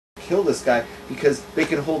kill this guy because they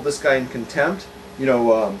can hold this guy in contempt, you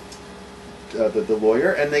know, the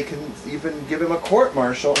lawyer, and they can even give him a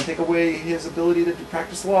court-martial and take away his ability to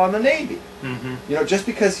practice law in the Navy. You know, just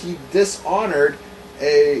because he dishonored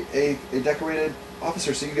a decorated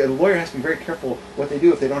officer. So a lawyer has to be very careful what they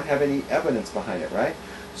do if they don't have any evidence behind it, right?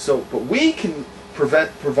 So, but we can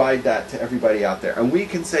provide that to everybody out there, and we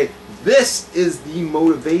can say, this is the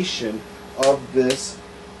motivation of this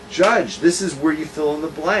judge. This is where you fill in the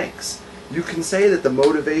blanks. You can say that the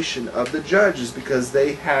motivation of the judge is because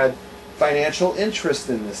they had financial interest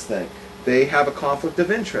in this thing. They have a conflict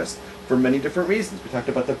of interest for many different reasons. We talked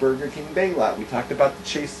about the Burger King bailout. We talked about the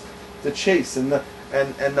chase, and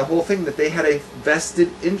the whole thing, that they had a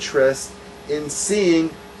vested interest in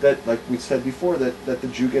seeing that, like we said before, that the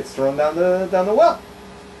Jew gets thrown down the well,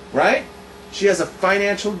 right? She has a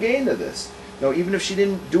financial gain to this. Now, even if she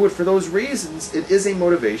didn't do it for those reasons, it is a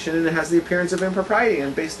motivation, and it has the appearance of impropriety.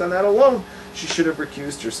 And based on that alone, she should have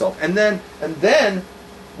recused herself. And then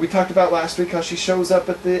we talked about last week how she shows up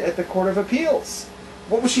at the Court of Appeals.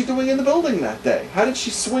 What was she doing in the building that day? How did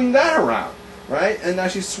she swing that around, right? And now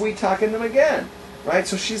she's sweet-talking them again, right?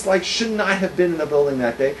 So she's like, should not have been in the building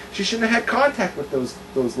that day. She shouldn't have had contact with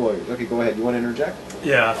those lawyers. Okay, go ahead. You want to interject?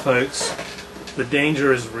 Yeah, folks, the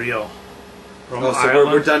danger is real. From so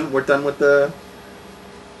Ireland, we're done with the...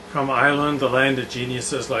 From Ireland, the land of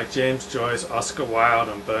geniuses like James Joyce, Oscar Wilde,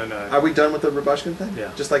 and Bono. Are we done with the Rabushkin thing?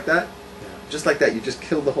 Yeah. Just like that? Yeah. Just like that, you just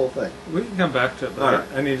killed the whole thing. We can come back to it, but All right.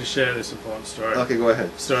 I need to share this important story. Okay, go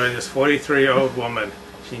ahead. Story of this 43-year-old woman.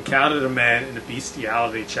 She encountered a man in a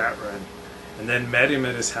bestiality chat room and then met him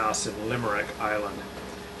at his house in Limerick, Ireland.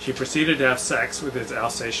 She proceeded to have sex with his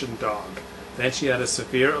Alsatian dog. Then she had a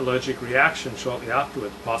severe allergic reaction shortly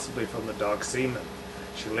afterwards, possibly from the dog's semen.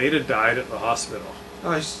 She later died at the hospital.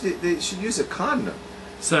 Oh, they should use a condom.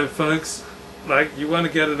 So, folks, like, you want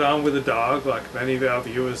to get it on with a dog, like many of our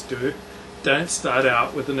viewers do, don't start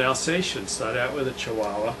out with an Alsatian. Start out with a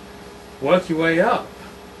Chihuahua. Work your way up.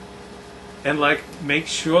 And, like, make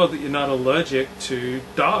sure that you're not allergic to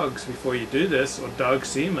dogs before you do this, or dog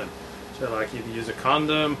semen. So, like, either use a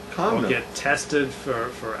condom. Or get tested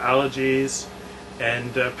for allergies.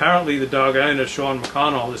 And apparently the dog owner, Sean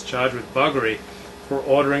McConnell, is charged with buggery for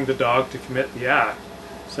ordering the dog to commit the act.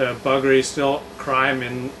 So buggery is still a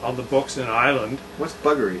crime on the books in Ireland. What's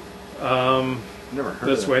buggery? Never heard of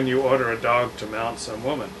That's when you order a dog to mount some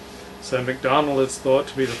woman. So McDonald is thought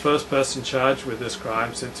to be the first person charged with this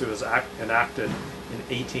crime since it was enacted in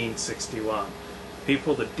 1861.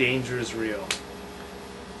 People, the danger is real.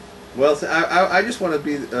 Well, I just want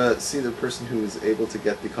to see the person who is able to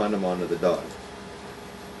get the condom onto the dog.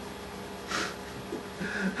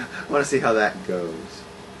 I want to see how that goes.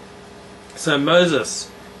 So Moses,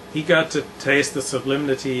 he got to taste the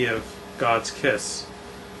sublimity of God's kiss.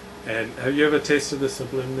 And have you ever tasted the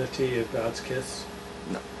sublimity of God's kiss?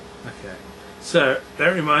 No. Okay. So that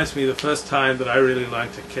reminds me of the first time that I really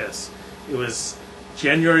learned to kiss. It was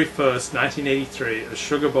January 1st, 1983, a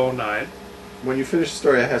Sugar Bowl night. When you finish the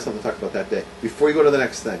story, I have something to talk about that day. Before you go to the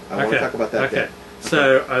next thing, I want to talk about that day.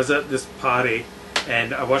 So I was at this party,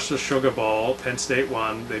 and I watched the Sugar Bowl. Penn State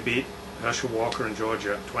won. They beat Herschel Walker in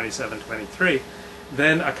Georgia, 27-23.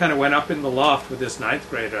 Then I kind of went up in the loft with this 9th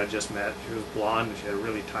grader I just met. She was blonde, and she had a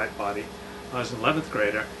really tight body. I was an 11th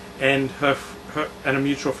grader, and her and a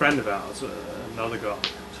mutual friend of ours, another girl.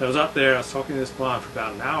 So I was up there, I was talking to this blonde for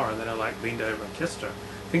about an hour, and then I like leaned over and kissed her.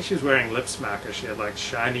 I think she was wearing lip smacker. She had like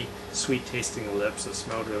shiny, sweet-tasting lips that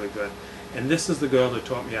smelled really good. And this is the girl that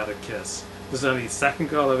taught me how to kiss. This is only the second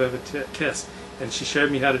girl I've ever kissed, and she showed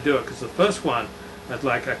me how to do it. Because the first one, I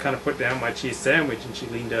kind of put down my cheese sandwich, and she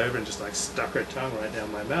leaned over and just like stuck her tongue right down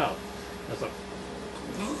my mouth. I was like,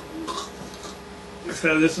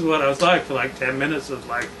 so this is what I was like for like 10 minutes of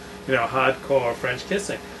like, you know, hardcore French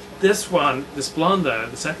kissing. This one, this blonde though,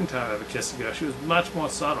 the second time I ever kissed a girl, she was much more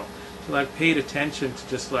subtle. She like paid attention to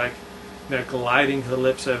just like, you know, gliding her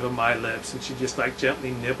lips over my lips, and she just like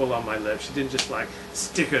gently nibble on my lips. She didn't just like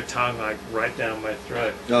stick her tongue like right down my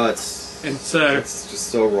throat. No, it's just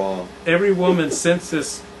so wrong. Every woman since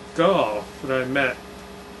this girl that I met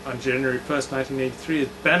on January 1st, 1983 has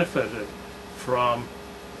benefited from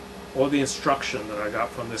all the instruction that I got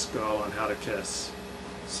from this girl on how to kiss.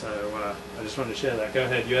 So I just wanted to share that. Go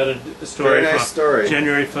ahead. You had a story. Very nice story.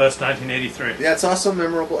 January 1st, 1983. Yeah, it's also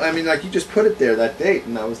memorable. I mean, like, you just put it there, that date,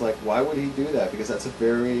 and I was like, why would he do that? Because that's a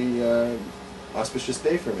very auspicious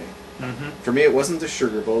day for me. Mm-hmm. For me, it wasn't the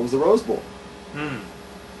Sugar Bowl, it was the Rose Bowl. Mm.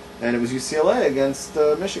 And it was UCLA against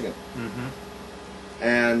Michigan. Mm-hmm.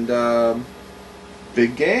 And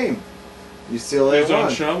big game. UCLA It was won.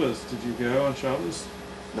 on Shabbos. Did you go on Shabbos?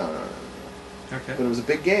 No. Okay. But it was a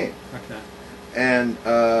big game. Okay. And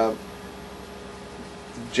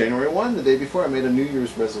January 1, the day before, I made a New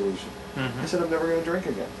Year's resolution. I said I'm never going to drink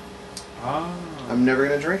again. Oh. I'm never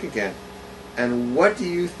going to drink again. And what do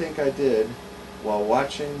you think I did while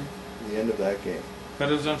watching the end of that game? But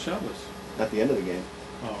it was on Shabbos. At the end of the game.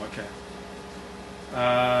 Oh, okay.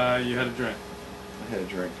 You had a drink. I had a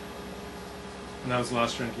drink. And that was the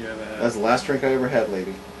last drink you ever had? That was the last drink I ever had,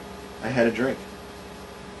 lady. I had a drink.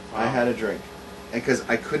 Wow. I had a drink. And because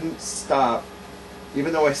I couldn't stop,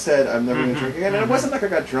 even though I said I'm never going to drink again, and it wasn't like I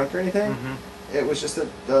got drunk or anything. It was just that,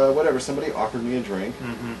 whatever, somebody offered me a drink,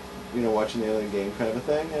 you know, watching the end of the game kind of a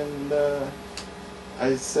thing, and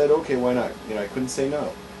I said, okay, why not? You know, I couldn't say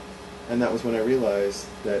no. And that was when I realized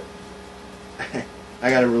that I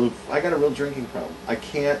got a real drinking problem. I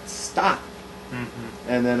can't stop.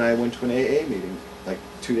 And then I went to an AA meeting like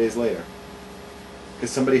 2 days later.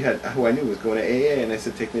 Because somebody who I knew was going to AA, and I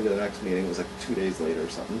said, take me to the next meeting. It was like 2 days later or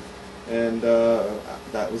something. And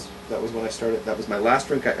that was when I started. That was my last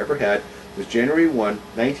drink I ever had. It was January 1,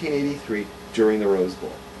 1983, during the Rose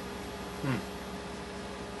Bowl.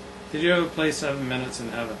 Did you ever play 7 Minutes in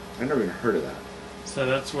Heaven? I never even heard of that. So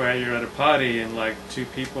that's where you're at a party and like two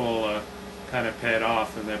people are kind of paired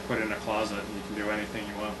off and they're put in a closet and you can do anything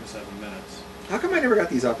you want for 7 minutes. How come I never got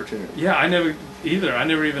these opportunities? Yeah, I never either. I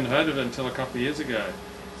never even heard of it until a couple of years ago.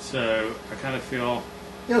 So I kind of feel...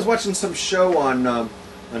 Yeah, I was watching some show on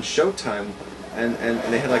Showtime, and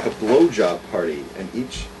they had like a blowjob party, and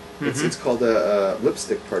each... It's called a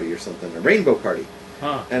lipstick party or something, a rainbow party.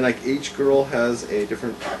 And like each girl has a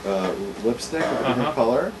different lipstick of a different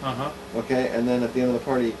color. Okay, and then at the end of the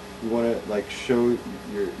party, you want to like show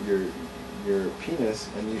your penis,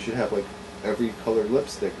 and you should have like every colored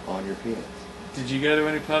lipstick on your penis. Did you go to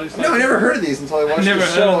any parties? No, I never heard of these until I watched the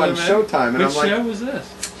show on Showtime, and Which I'm like, show was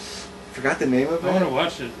this? Forgot the name of it. I want to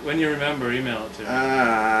watch it. When you remember, email it to me.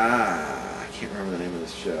 I can't remember the name of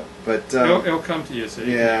this show, but it'll come to you. So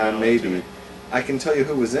you yeah, can maybe. I can tell you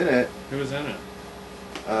who was in it. Who was in it?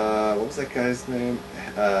 What was that guy's name?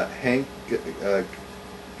 Hank.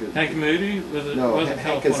 Hank Moody? Was it? No, wasn't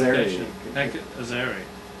Hank Californication. Azzari. Hank Azzari.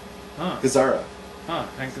 Huh. Gazzara. Huh.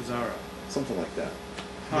 Hank Azzara. Something like that.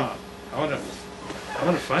 Huh. I want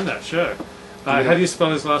to find that show. How do you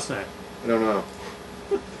spell his last name? I don't know.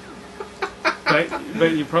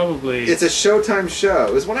 But you probably... It's a Showtime show.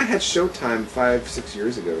 It was when I had Showtime 5-6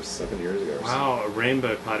 years ago, 7 years ago. Or wow, a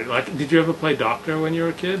rainbow party. Like, did you ever play Doctor when you were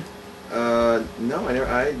a kid? No, I never.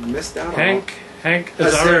 I missed out on Hank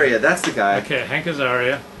Azaria. That's the guy. Okay, Hank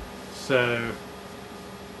Azaria. So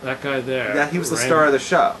that guy there. Yeah, he was the star of the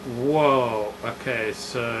show. Whoa. Okay,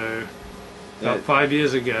 so about 5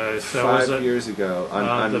 years ago. So 5 years ago.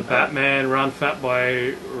 On the Batman Run Fat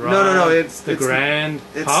Boy Run. No. It's the Grand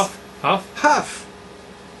Huff. I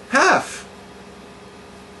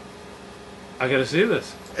gotta see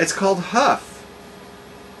this. It's called Huff.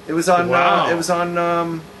 It was on. Wow. It was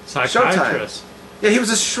on. Psychiatrist. Showtime. Yeah, he was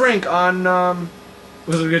a shrink on.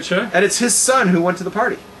 Was it a good show? And it's his son who went to the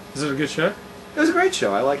party. Is it a good show? It was a great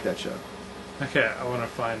show. I liked that show. Okay, I want to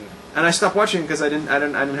find. And I stopped watching because I didn't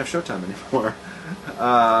have Showtime anymore.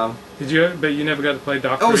 Did you? But you never got to play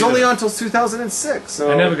Doctor. Oh, it was either. only on until 2006.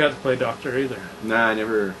 So I never got to play Doctor either. Nah, I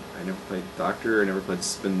never played Doctor. I never played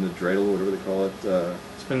Spin the Dreidel, whatever they call it.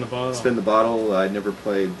 Spin the bottle. Spin the bottle. I never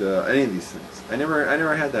played any of these things. I never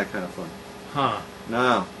had that kind of fun. Huh?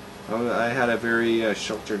 No, I had a very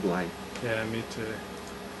sheltered life. Yeah, me too.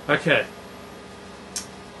 Okay.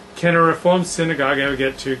 Can a Reformed synagogue ever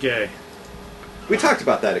get too gay? We talked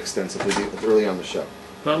about that extensively early on the show.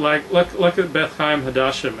 But like, look at Beth Chaim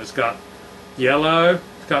Hadashim. It's got yellow.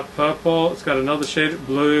 It's got purple. It's got another shade of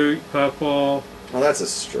blue, purple. Oh, that's a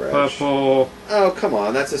stretch. Purple. Oh, come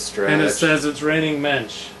on, that's a stretch. And it says it's raining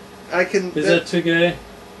mensch. Is that too gay?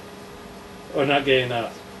 Or not gay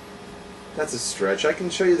enough? That's a stretch. I can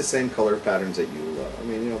show you the same color patterns that you love. I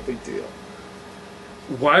mean, big deal.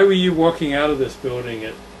 Why were you walking out of this building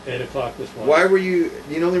at 8 o'clock this morning? Why were you...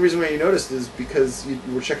 The only reason why you noticed is because you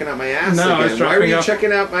were checking out my ass again. I was why were you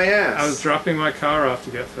checking out my ass? I was dropping my car off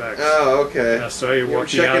to get fixed. Oh, okay. And I saw you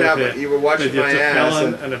walking out of it. You were watching my ass.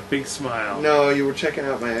 And a big smile. No, you were checking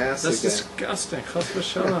out my ass That's again. disgusting. Chas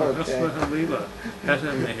v'shalom. Chas v'halila.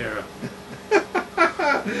 Hetem mehira.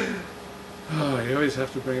 Oh, you always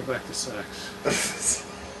have to bring it back to sex.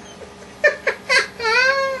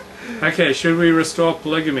 Okay, should we restore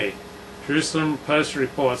polygamy? Jerusalem Post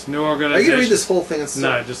reports new organization. Are you going to read this whole thing?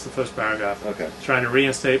 No, just the first paragraph. Okay. Trying to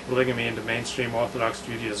reinstate polygamy into mainstream Orthodox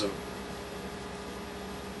Judaism.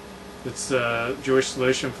 It's a Jewish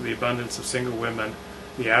solution for the abundance of single women,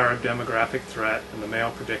 the Arab demographic threat, and the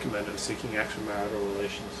male predicament of seeking extramarital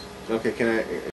relations. Okay, can I?